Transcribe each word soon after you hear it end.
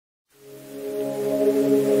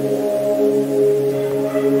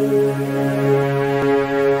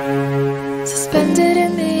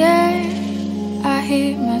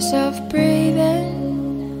myself breathing,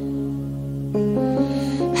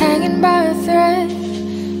 hanging by a thread.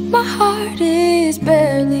 My heart is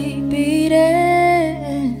barely beating.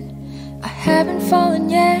 I haven't fallen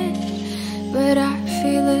yet, but I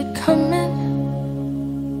feel it coming.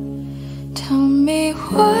 Tell me,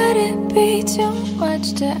 would it be too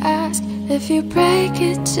much to ask if you break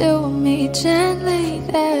it to me gently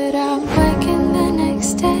that I'm waking the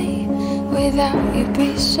next day without you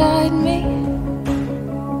beside me?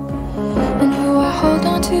 And who I hold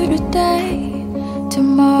on to today,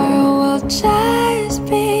 tomorrow will just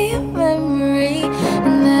be a memory.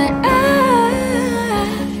 And that I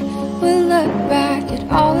will look back at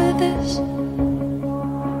all of this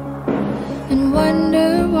and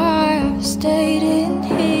wonder why I've stayed in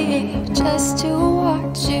here just to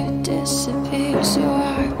watch you disappear. So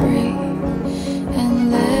I breathe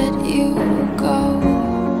and let you go.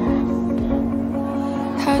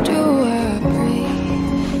 How do I breathe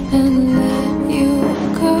and let you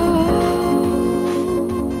go?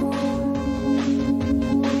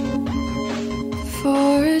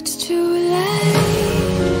 Before it's too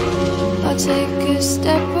late, I'll take a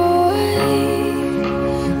step away.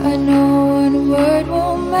 I know one word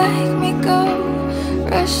won't make me go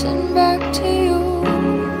rushing back to you.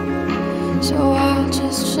 So I'll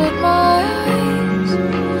just shut my eyes,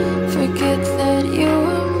 forget that you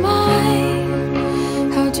were mine.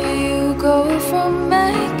 How do you go from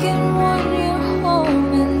making one your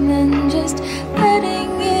home and then just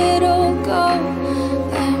letting it all go?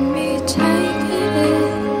 Let me take it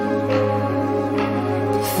in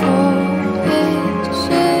before it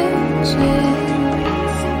changes.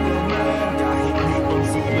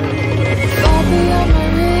 Far beyond my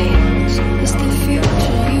reach is the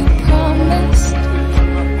future you promised.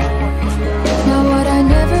 Now what I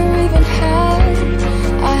never even had,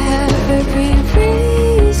 I have every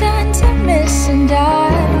reason to miss. And I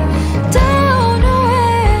don't know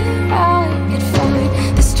where I could find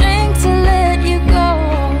the strength to let you go,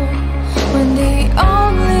 when the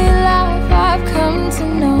only life I've come to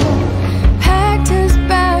know packed his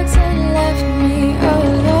bags and left me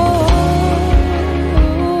alone.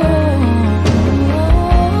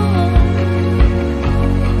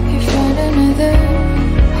 You found another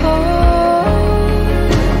home.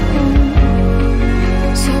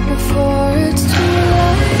 So before it's too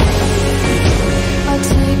late, I'll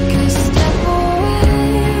take a step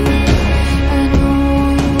away. I know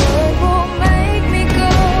one word won't make me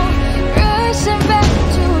go rushing back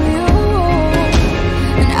to you.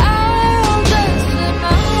 And I'll just in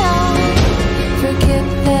my eyes forget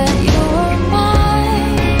that you were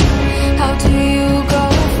mine. How do you go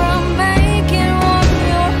from making one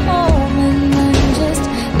your home and then just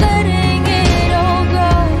letting it all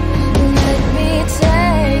go? Let me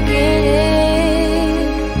take it in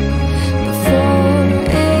before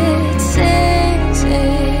it sinks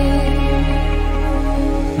in.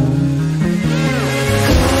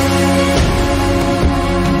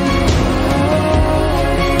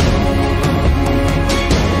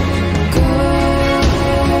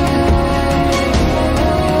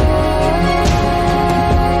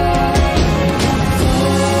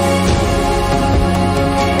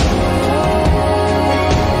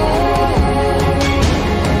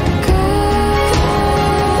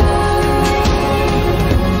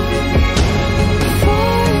 Before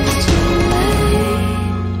it's too late,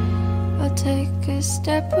 I'll take a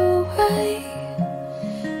step away.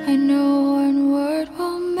 I know one word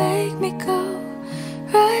won't make me go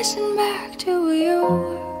rushing back to you.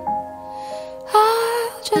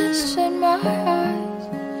 I'll just shut my eyes,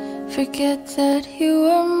 forget that you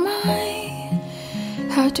were mine.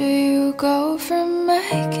 How do you go from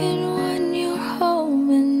making one your home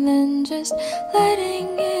and then just letting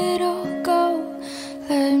it all go?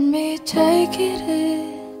 Let me take it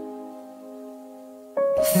in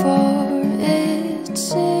before it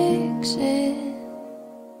sinks in.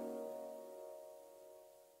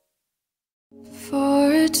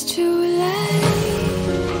 Before it's too late,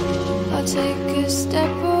 I'll take a step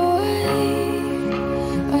away.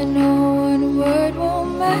 I know one word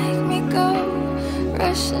won't make me go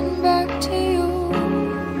rushing back to you.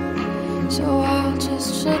 So I'll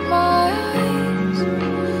just shut my